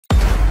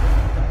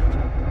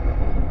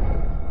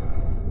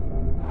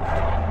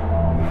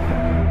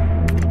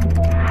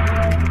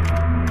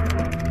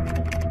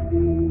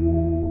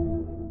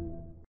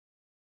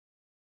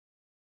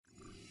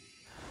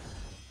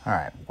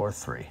or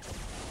 3.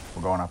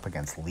 We're going up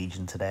against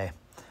Legion today.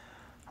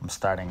 I'm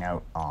starting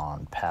out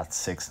on path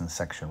 6 in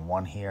section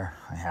 1 here.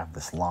 I have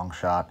this long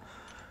shot.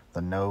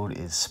 The node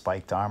is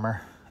spiked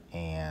armor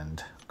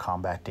and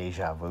combat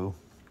deja vu.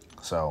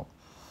 So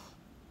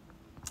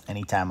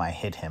anytime I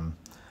hit him,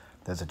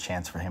 there's a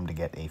chance for him to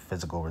get a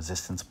physical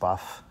resistance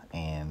buff.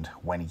 And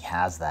when he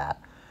has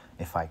that,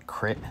 if I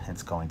crit,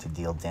 it's going to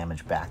deal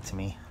damage back to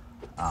me.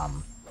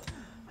 And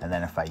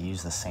then if I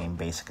use the same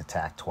basic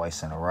attack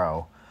twice in a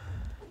row,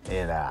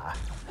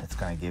 it's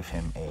going to give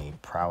him a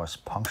prowess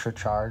puncture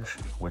charge,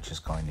 which is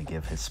going to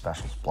give his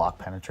specials block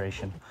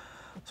penetration.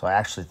 So I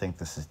actually think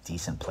this is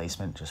decent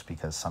placement, just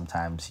because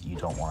sometimes you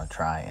don't want to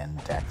try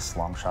and dex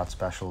long shot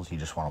specials. You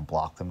just want to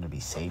block them to be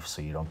safe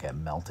so you don't get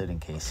melted in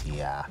case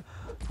he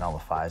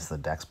nullifies the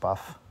dex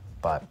buff.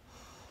 But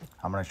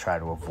I'm going to try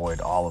to avoid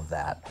all of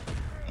that,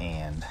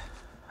 and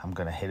I'm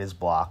going to hit his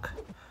block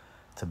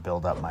to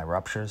build up my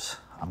ruptures.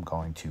 I'm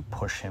going to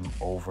push him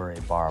over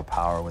a bar of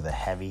power with a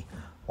heavy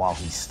while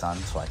he's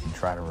stunned so I can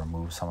try to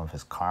remove some of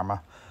his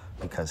karma,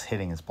 because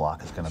hitting his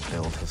block is going to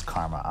build his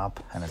karma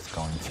up, and it's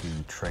going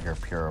to trigger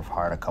Pure of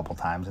Heart a couple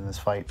times in this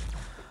fight.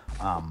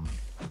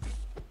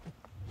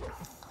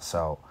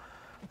 So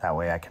that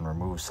way I can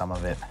remove some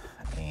of it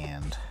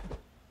and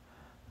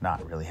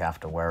not really have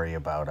to worry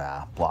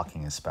about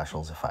blocking his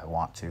specials if I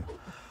want to.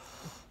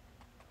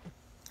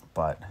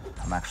 But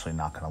I'm actually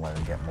not going to let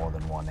him get more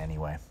than one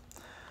anyway.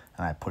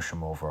 And I push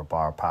him over a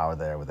bar of power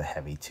there with a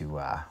heavy to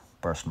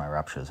burst my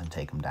ruptures and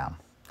take him down.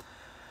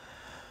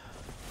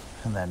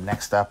 And then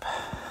next up,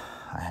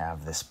 I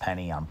have this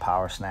Peni on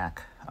Power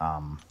Snack.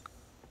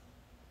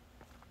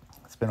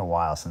 It's been a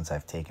while since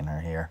I've taken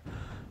her here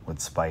with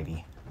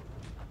Spidey.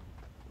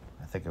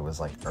 I think it was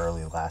like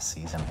early last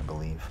season, I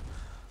believe,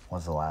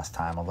 was the last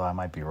time, although I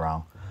might be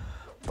wrong.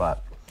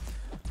 But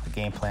the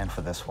game plan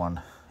for this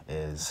one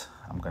is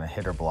I'm going to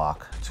hit her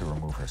block to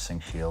remove her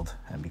sync shield,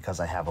 and because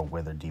I have a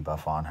wither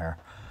debuff on her,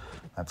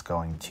 that's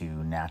going to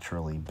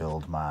naturally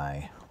build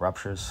my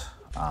ruptures.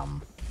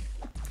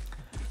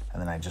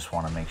 And then I just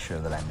want to make sure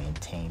that I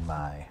maintain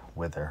my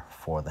wither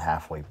for the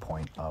halfway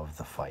point of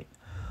the fight,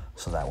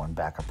 so that when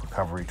backup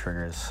recovery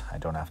triggers, I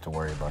don't have to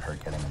worry about her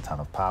getting a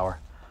ton of power.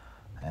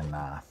 And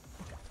that's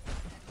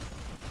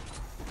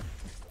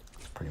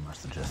pretty much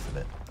the gist of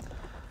it.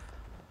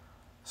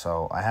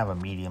 So I have a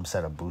medium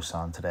set of boosts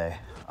on today.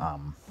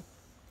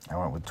 I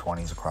went with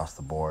 20s across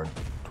the board,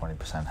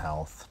 20%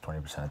 health,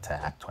 20%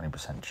 attack,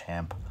 20%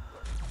 champ.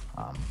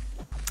 I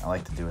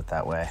like to do it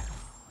that way.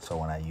 So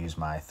when I use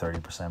my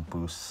 30%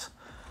 boosts,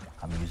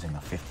 I'm using a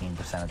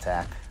 15%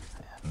 attack.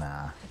 And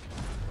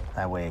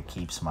that way it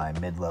keeps my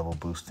mid-level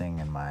boosting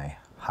and my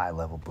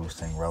high-level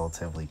boosting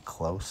relatively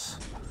close.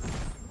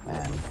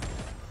 And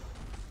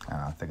I don't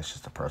know, I think it's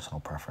just a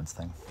personal preference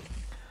thing.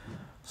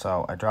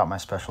 So I drop my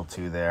special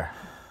 2 there,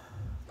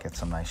 get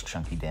some nice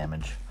chunky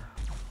damage.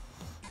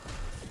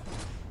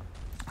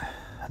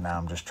 And now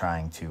I'm just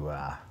trying to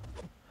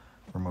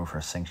remove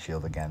her sync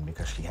shield again,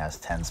 because she has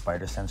 10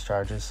 spider sense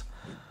charges.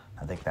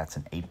 I think that's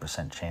an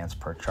 8% chance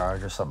per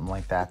charge or something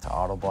like that to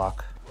auto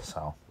block.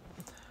 So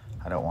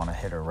I don't want to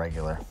hit her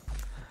regular.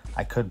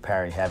 I could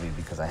parry heavy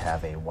because I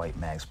have a white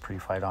mags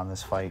pre-fight on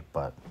this fight,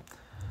 but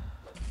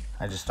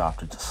I just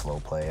opted to slow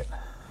play it,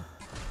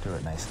 do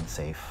it nice and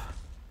safe.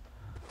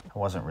 I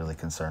wasn't really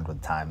concerned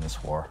with time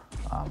this war.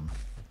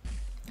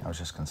 I was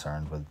just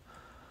concerned with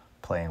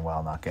playing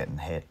well, not getting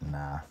hit,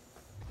 and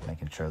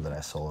making sure that I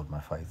soloed my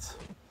fights.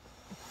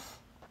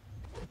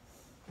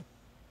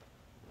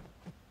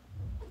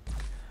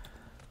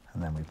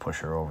 And then we push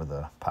her over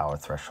the power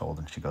threshold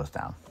and she goes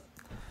down.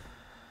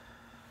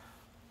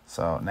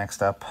 So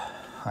next up,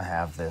 I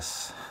have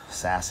this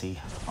Sassy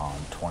on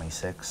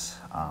 26.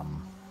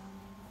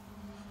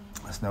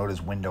 This node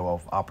is Window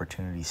of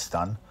Opportunity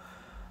Stun,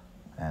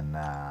 and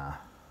I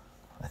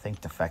think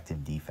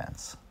defective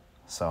defense.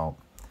 So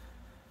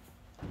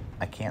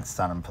I can't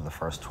stun him for the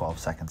first 12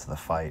 seconds of the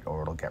fight,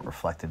 or it'll get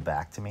reflected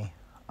back to me.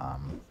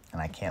 And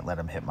I can't let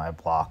him hit my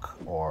block,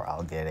 or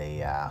I'll get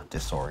a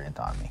disorient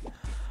on me.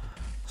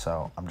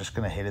 So I'm just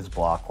going to hit his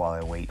block while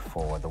I wait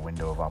for the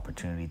window of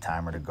opportunity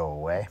timer to go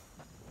away.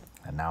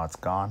 And now it's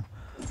gone.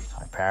 So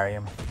I parry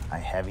him, I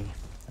heavy,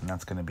 and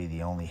that's going to be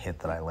the only hit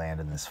that I land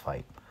in this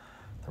fight.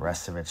 The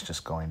rest of it's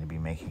just going to be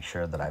making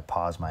sure that I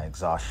pause my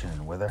exhaustion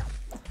and wither,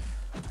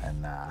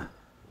 and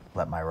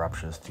let my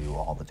ruptures do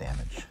all the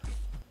damage.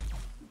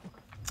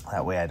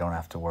 That way I don't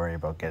have to worry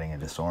about getting a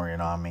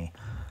disorient on me.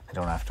 I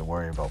don't have to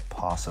worry about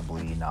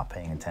possibly not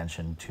paying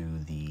attention to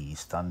the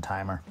stun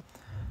timer.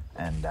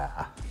 And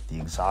the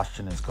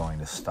exhaustion is going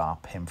to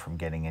stop him from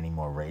getting any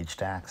more rage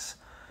stacks.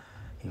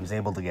 He was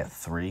able to get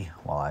 3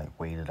 while I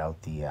waited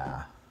out the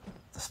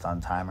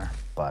stun timer,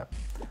 but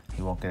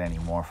he won't get any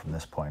more from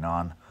this point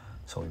on,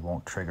 so he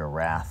won't trigger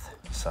Wrath.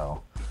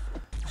 So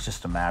it's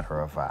just a matter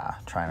of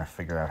trying to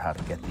figure out how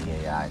to get the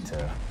AI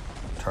to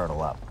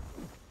turtle up.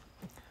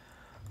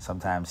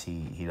 Sometimes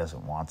he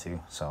doesn't want to,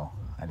 so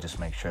I just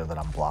make sure that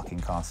I'm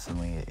blocking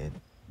constantly.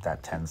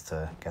 That tends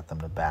to get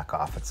them to back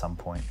off at some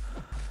point.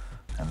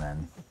 And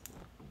then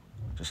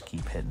just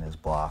keep hitting his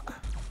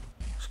block.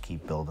 Just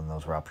keep building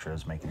those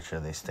ruptures, making sure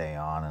they stay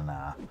on,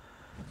 and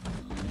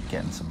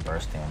getting some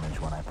burst damage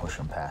when I push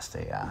him past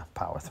a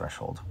power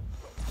threshold.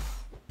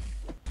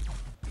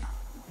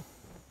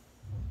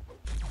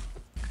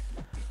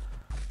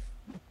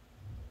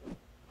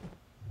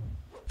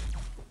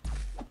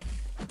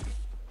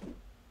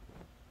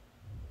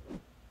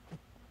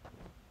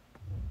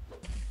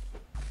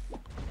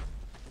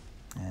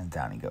 And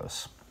down he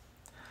goes.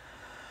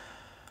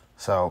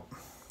 So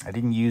I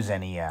didn't use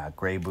any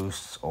gray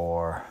boosts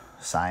or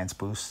science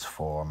boosts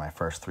for my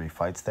first 3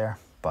 fights there,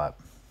 but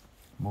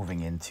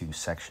moving into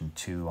section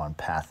 2 on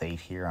path 8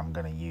 here, I'm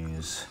going to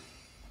use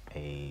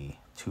a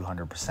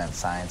 200%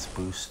 science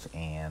boost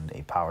and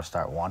a power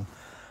start 1.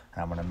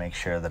 And I'm going to make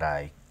sure that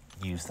I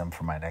use them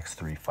for my next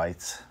 3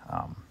 fights.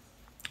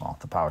 Well,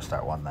 the power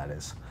start 1, that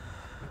is.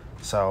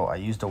 So I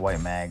used a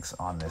white mags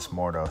on this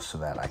Mordo so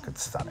that I could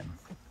stun him.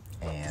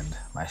 And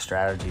my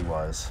strategy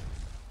was,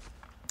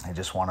 I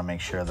just want to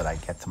make sure that I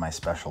get to my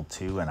special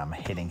 2 and I'm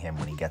hitting him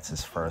when he gets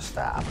his first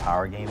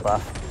power gain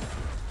buff.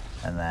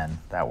 And then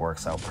that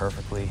works out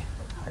perfectly.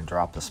 I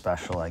drop the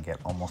special, I get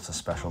almost a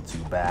special 2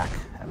 back,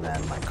 and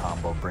then my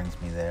combo brings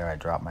me there. I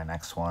drop my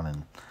next one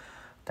and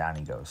down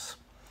he goes.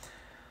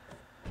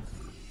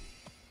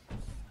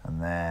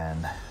 And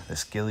then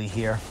this Gilly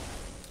here,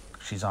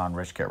 she's on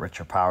Rich Get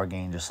Richer power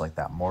gain just like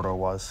that Mordo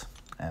was.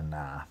 And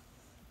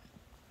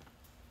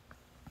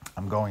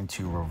I'm going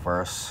to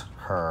reverse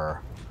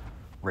her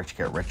Rich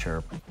Get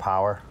Richer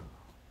power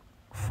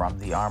from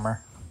the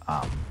armor,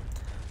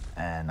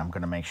 and I'm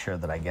going to make sure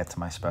that I get to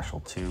my special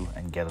 2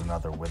 and get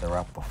another Wither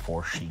up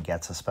before she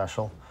gets a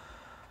special.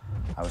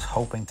 I was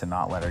hoping to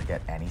not let her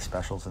get any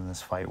specials in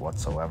this fight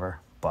whatsoever,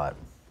 but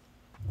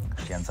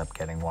she ends up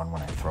getting one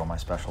when I throw my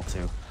special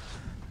 2,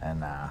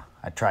 and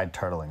I tried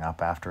turtling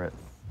up after it,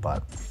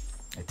 but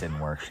it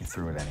didn't work. She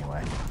threw it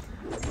anyway.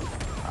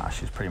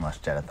 She was pretty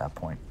much dead at that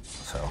point,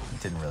 so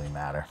it didn't really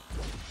matter.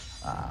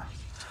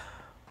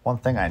 One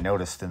thing I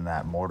noticed in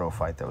that Mordo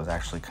fight that was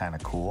actually kind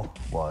of cool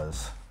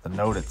was the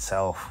node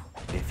itself.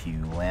 If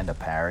you land a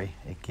parry,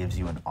 it gives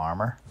you an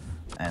armor,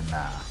 and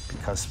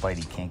because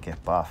Spidey can't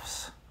get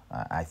buffs,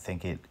 I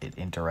think it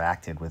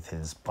interacted with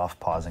his buff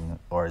pausing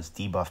or his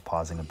debuff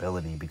pausing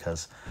ability,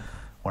 because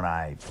when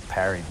I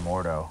parried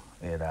Mordo,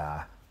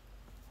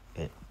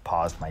 it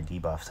paused my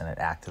debuffs and it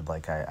acted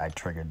like I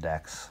triggered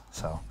Dex.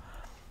 So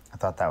I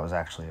thought that was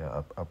actually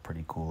a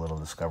pretty cool little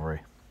discovery.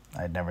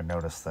 I'd never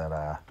noticed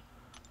that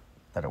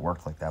that it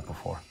worked like that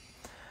before.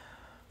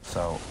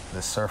 So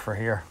this Surfer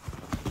here,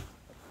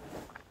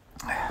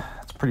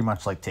 it's pretty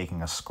much like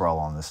taking a Skrull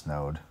on this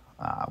node.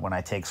 When I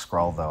take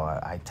Skrull though,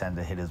 I tend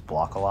to hit his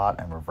block a lot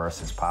and reverse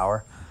his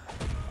power,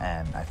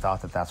 and I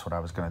thought that that's what I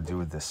was going to do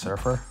with this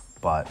Surfer,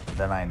 but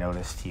then I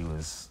noticed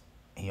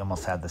he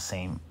almost had the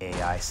same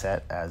AI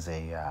set as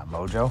a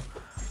Mojo,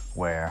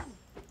 where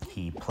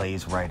he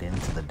plays right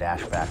into the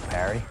dash back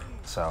parry.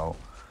 So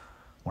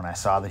when I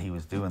saw that he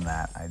was doing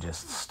that, I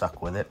just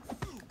stuck with it,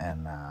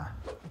 and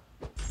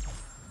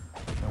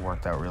it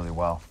worked out really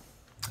well.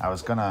 I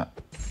was gonna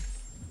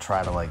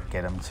try to like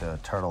get him to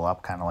turtle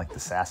up, kind of like the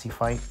Sassy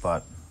fight,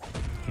 but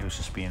he was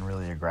just being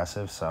really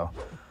aggressive, so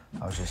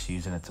I was just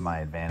using it to my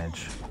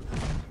advantage.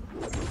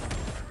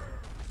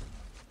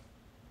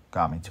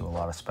 Got me to a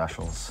lot of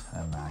specials,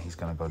 and he's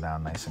gonna go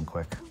down nice and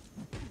quick.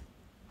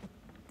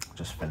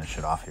 Just finish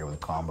it off here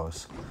with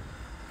combos.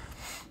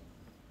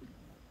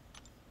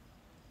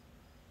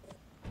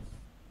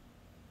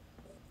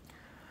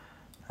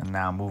 And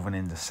now moving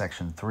into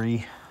section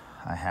 3,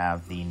 I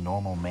have the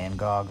normal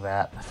Mangog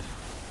that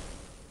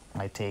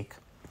I take.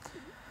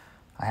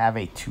 I have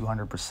a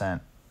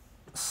 200%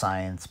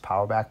 science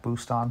power back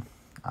boost on.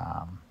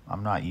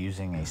 I'm not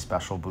using a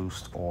special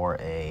boost or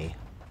a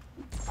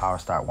power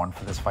start 1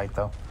 for this fight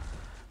though.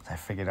 I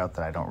figured out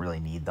that I don't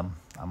really need them.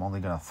 I'm only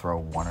going to throw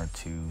 1 or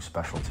 2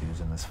 special 2s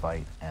in this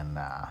fight, and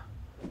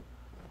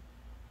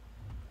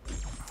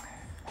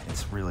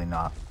it's really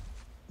not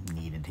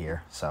needed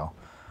here, so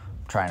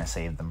I'm trying to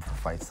save them for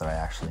fights that I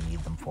actually need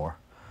them for.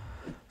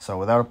 So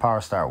without a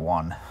power start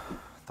 1,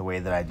 the way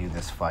that I do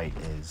this fight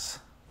is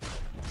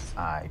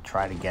I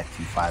try to get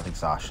to 5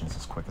 exhaustions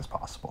as quick as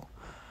possible.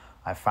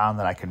 I found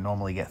that I can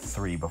normally get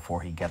 3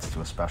 before he gets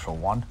to a special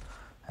 1,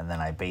 and then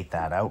I bait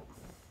that out,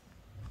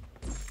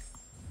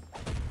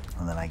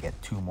 and then I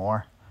get 2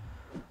 more,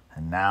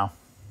 and now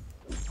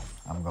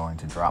I'm going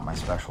to drop my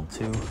special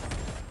 2,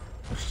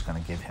 which is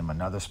going to give him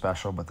another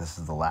special, but this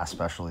is the last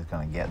special he's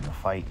going to get in the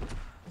fight.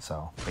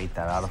 So bait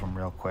that out of him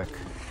real quick,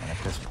 and at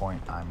this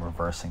point I'm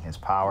reversing his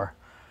power,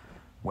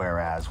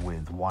 whereas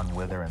with 1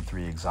 Wither and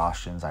 3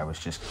 exhaustions I was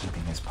just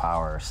keeping his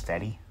power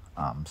steady,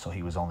 so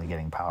he was only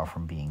getting power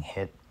from being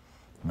hit,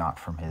 not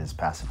from his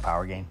passive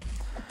power gain.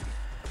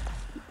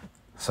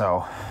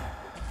 So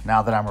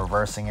now that I'm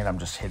reversing it, I'm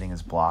just hitting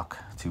his block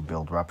to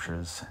build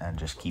ruptures and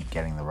just keep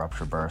getting the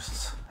rupture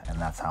bursts, and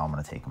that's how I'm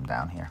going to take him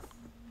down here.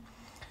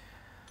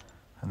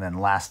 And then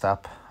last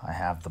up, I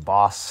have the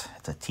boss.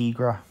 It's a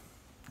Tigra,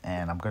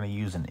 and I'm going to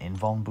use an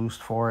invuln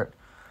boost for it.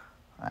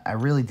 I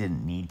really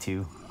didn't need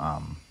to,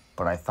 but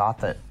but I thought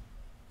that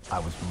I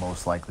was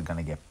most likely going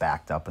to get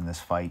backed up in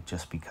this fight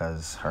just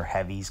because her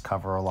heavies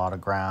cover a lot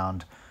of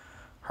ground,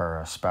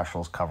 her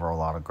specials cover a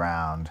lot of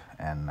ground,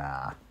 and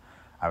I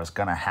was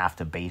going to have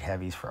to bait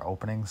heavies for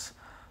openings.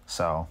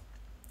 So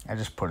I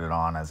just put it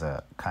on as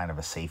a kind of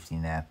a safety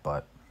net,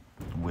 but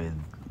with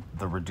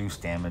the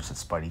reduced damage that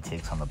Spidey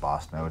takes on the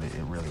boss node, it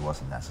really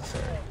wasn't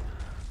necessary.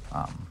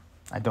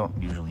 I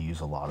don't usually use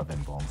a lot of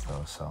invulns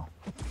though, so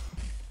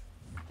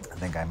I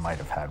think I might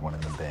have had one in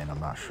the bin, I'm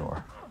not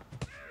sure.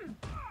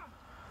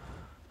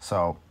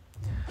 So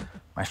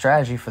my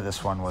strategy for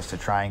this one was to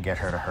try and get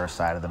her to her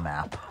side of the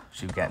map.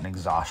 She would get an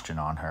exhaustion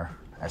on her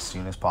as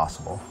soon as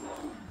possible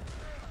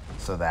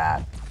so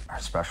that her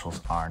specials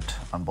aren't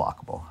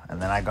unblockable.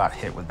 And then I got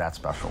hit with that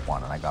special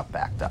one and I got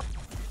backed up.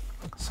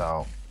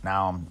 So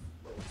now I'm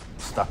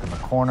stuck in the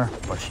corner,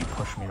 but she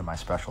pushed me to my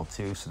special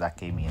too, so that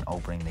gave me an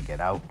opening to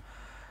get out.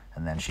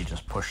 And then she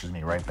just pushes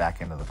me right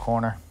back into the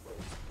corner.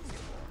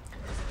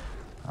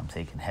 I'm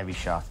taking heavy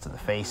shots to the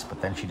face, but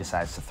then she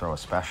decides to throw a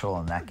special,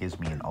 and that gives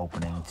me an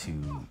opening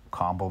to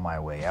combo my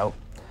way out.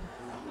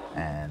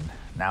 And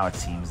now it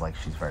seems like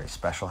she's very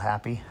special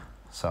happy.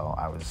 So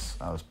I was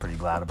pretty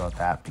glad about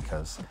that,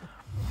 because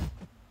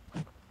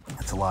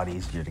it's a lot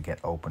easier to get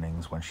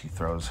openings when she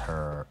throws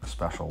her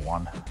special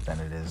one than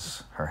it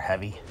is her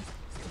heavy.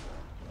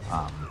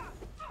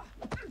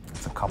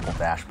 It's a couple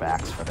dash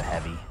backs for the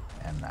heavy,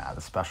 and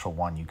the special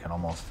one you can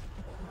almost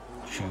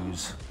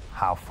choose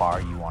how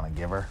far you want to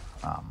give her.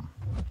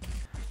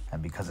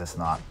 And because it's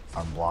not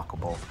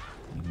unblockable,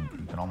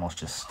 you can almost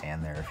just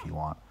stand there if you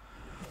want.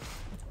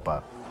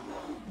 But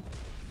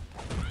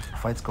the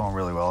fight's going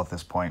really well at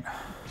this point,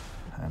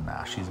 and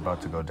she's about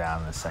to go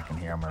down in a second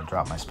here. I'm going to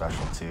drop my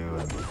special too,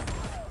 and I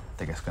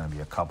think it's going to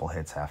be a couple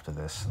hits after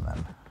this, and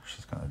then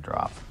she's going to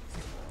drop.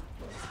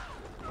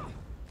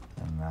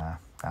 And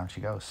down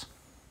she goes.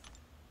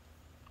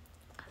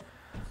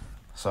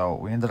 So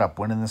we ended up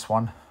winning this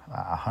one,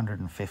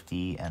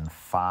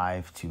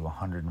 150-5 to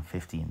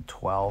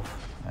 150-12,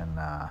 and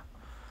I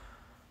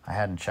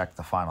hadn't checked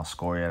the final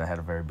score yet. I had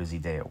a very busy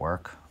day at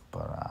work,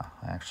 but I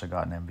actually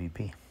got an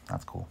MVP.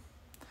 That's cool.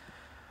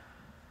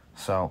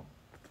 So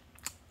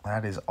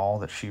that is all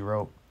that she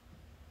wrote,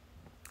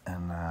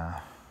 and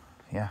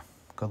yeah,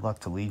 good luck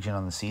to Legion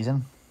on the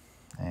season,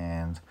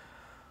 and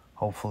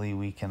hopefully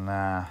we can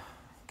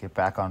get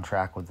back on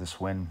track with this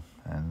win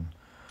and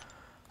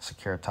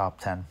secure top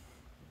 10.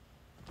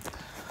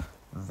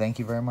 Thank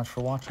you very much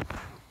for watching.